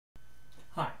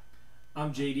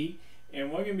I'm JD,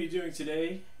 and what I'm going to be doing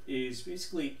today is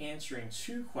basically answering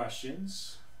two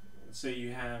questions. Let's say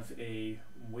you have a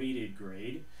weighted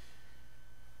grade.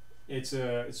 It's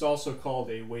also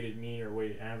called a weighted mean or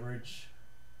weighted average.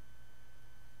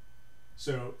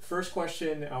 So first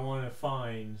question I want to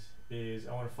find is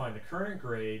the current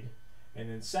grade, and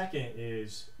then second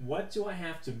is what do I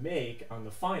have to make on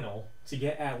the final to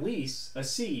get at least a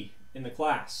C in the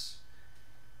class.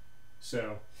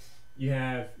 So you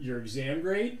have your exam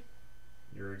grade,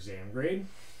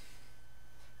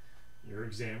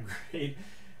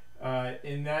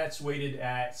 and that's weighted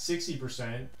at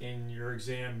 60%, and your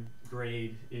exam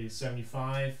grade is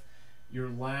 75. Your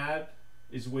lab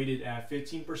is weighted at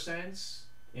 15%,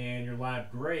 and your lab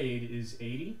grade is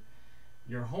 80.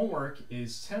 Your homework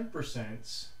is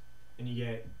 10%, and you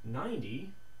get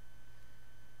 90,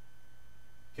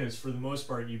 because for the most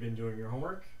part you've been doing your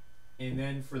homework. And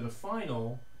then for the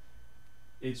final,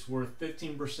 it's worth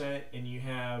 15%, and you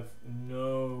have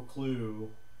no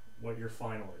clue what your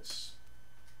final is.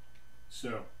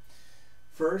 So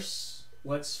first,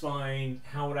 let's find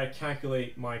how would I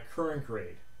calculate my current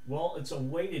grade. Well, it's a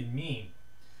weighted mean.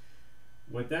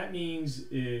 What that means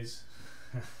is,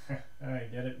 I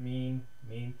get it, mean,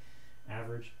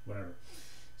 average, whatever.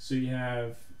 So you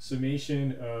have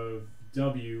summation of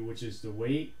W, which is the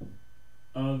weight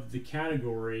of the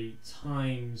category,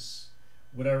 times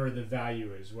whatever the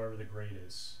value is, whatever the grade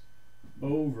is,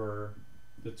 over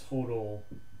the total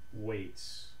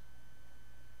weights.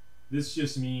 This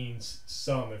just means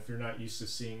sum if you're not used to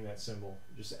seeing that symbol,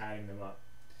 just adding them up.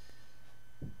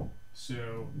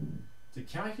 So to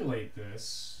calculate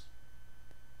this,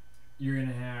 you're going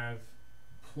to have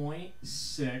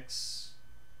 0.6,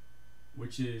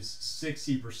 which is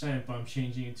 60%, but I'm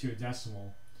changing it to a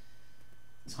decimal,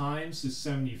 times the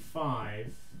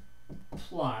 75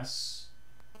 plus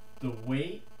the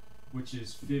weight, which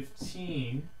is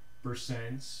 15%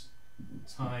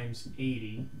 times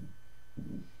 80.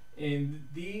 And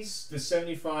the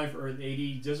 75 or the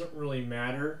 80 doesn't really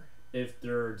matter if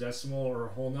they're decimal or a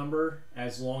whole number,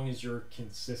 as long as you're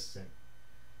consistent.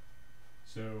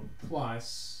 So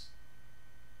plus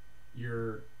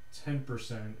your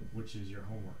 10%, which is your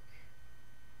homework,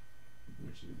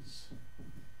 which is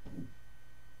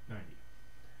 90.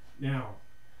 Now,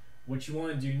 what you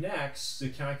want to do next to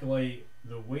calculate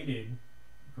the weighted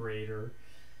grader,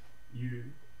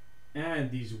 you add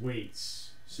these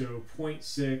weights. So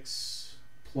 0.6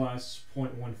 plus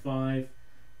 0.15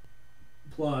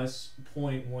 plus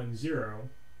 0.10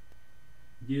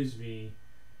 gives me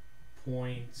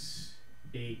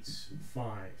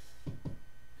 0.85.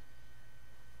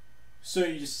 So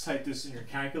you just type this in your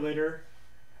calculator.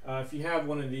 If you have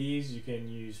one of these, you can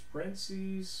use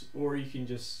parentheses, or you can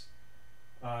just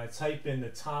type in the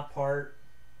top part,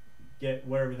 get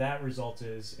whatever that result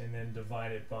is, and then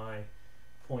divide it by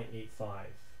 0.85.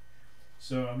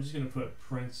 So I'm just going to put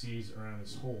parentheses around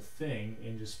this whole thing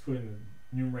and just put in the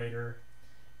numerator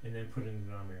and then put in the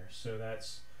denominator. So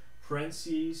that's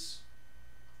parentheses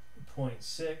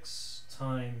 0.6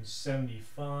 times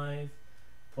 75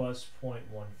 plus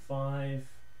 0.15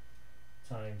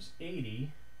 times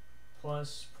 80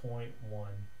 plus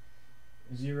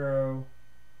 0.10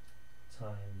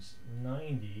 times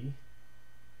 90,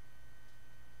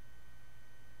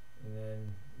 and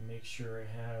then make sure I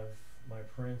have my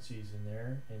parentheses in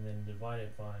there, and then divide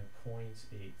it by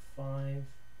 0.85,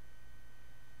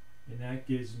 and that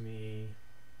gives me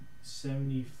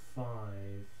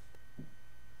 75.65,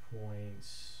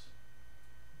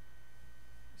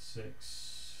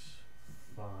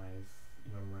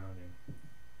 and I'm rounding.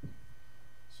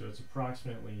 So it's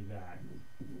approximately that.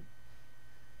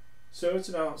 So it's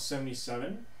about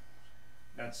 77.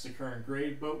 That's the current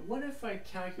grade. But what if I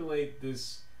calculate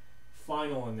this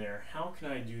final in there? How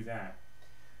can I do that?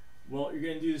 Well, you're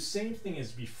going to do the same thing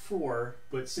as before,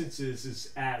 but since this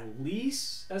is at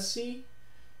least a C,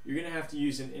 you're going to have to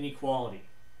use an inequality.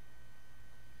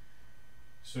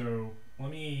 So let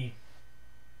me,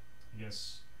 I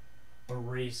guess,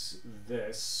 erase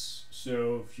this.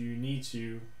 So if you need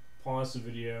to, pause the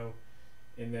video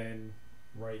and then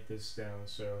write this down.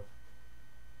 So,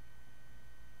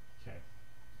 okay,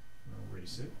 I'll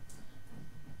erase it.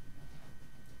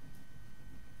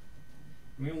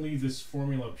 I'm going to leave this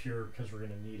formula up here because we're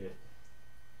going to need it.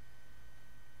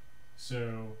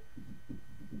 So,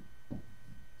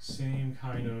 same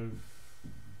kind of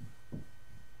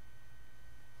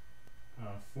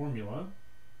formula.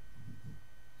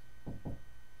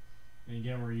 And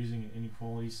again, we're using an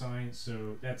inequality sign,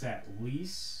 so that's at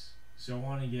least. So I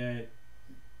want to get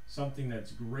something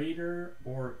that's greater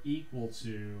or equal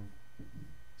to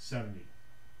 70.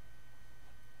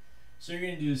 So you're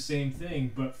going to do the same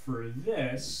thing, but for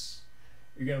this,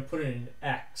 you're going to put in an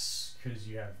X because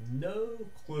you have no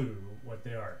clue what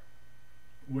they are,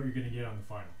 what you're going to get on the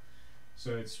final.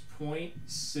 So it's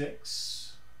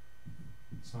 0.6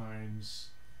 times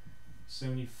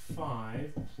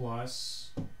 75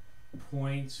 plus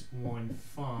 0.15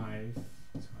 times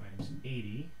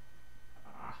 80,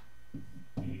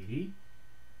 80,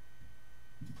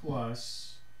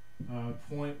 plus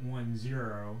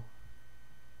 0.10,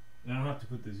 and I don't have to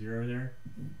put the 0 there,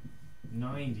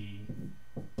 90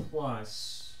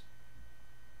 plus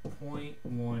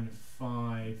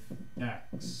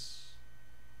 0.15x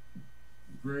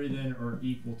greater than or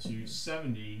equal to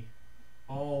 70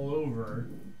 all over.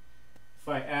 If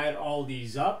I add all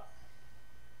these up,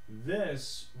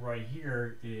 this right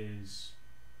here is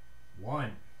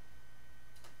 1.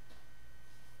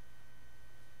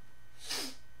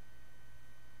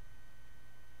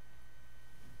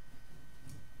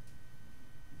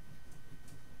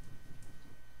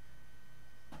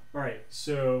 Alright,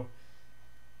 so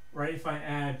if I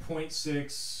add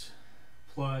 0.6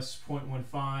 plus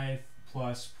 0.15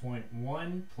 plus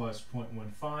 0.1 plus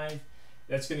 0.15,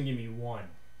 that's going to give me 1.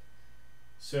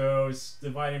 So it's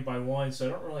divided by 1, so I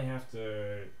don't really have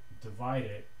to divide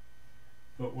it.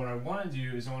 But what I want to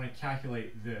do is I want to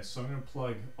calculate this. So I'm going to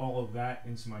plug all of that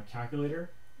into my calculator.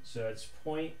 So it's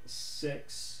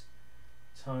 0.6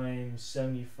 times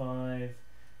 75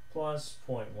 plus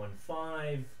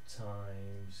 0.15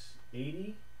 times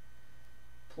 80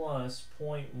 plus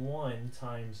 0.1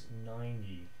 times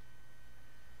 90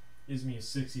 gives me a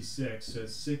 66. So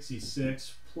it's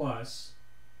 66 plus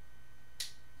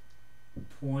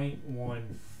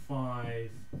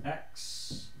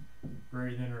 0.15x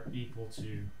greater than or equal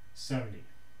to 70.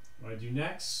 What I do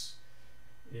next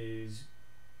is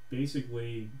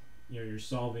basically, you're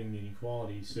solving the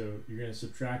inequality. So you're going to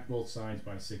subtract both sides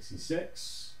by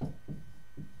 66.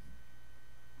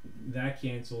 That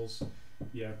cancels.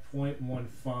 You have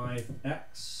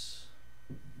 0.15x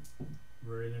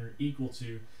greater than or equal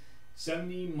to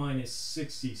 70 minus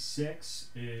 66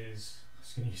 is, I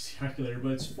was going to use the calculator,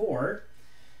 but it's 4.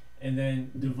 And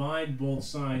then divide both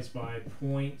sides by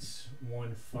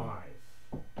 0.15.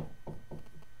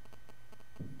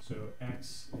 So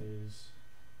x is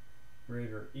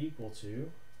greater or equal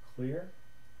to, clear,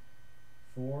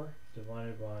 4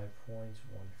 divided by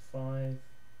 0.15.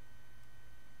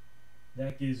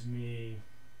 That gives me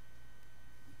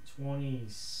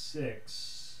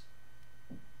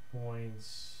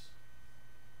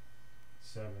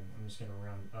 26.7. I'm just going to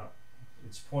round up.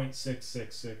 It's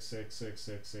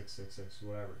 0.666666666,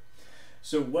 whatever.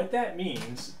 So what that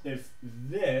means, if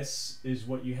this is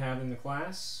what you have in the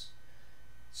class,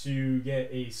 to get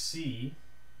a C,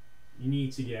 you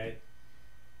need to get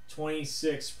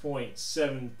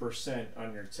 26.7%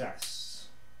 on your tests.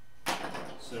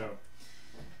 So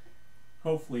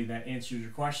hopefully that answers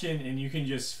your question, and you can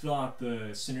just fill out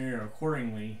the scenario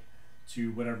accordingly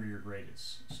to whatever your grade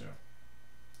is. So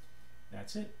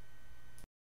that's it.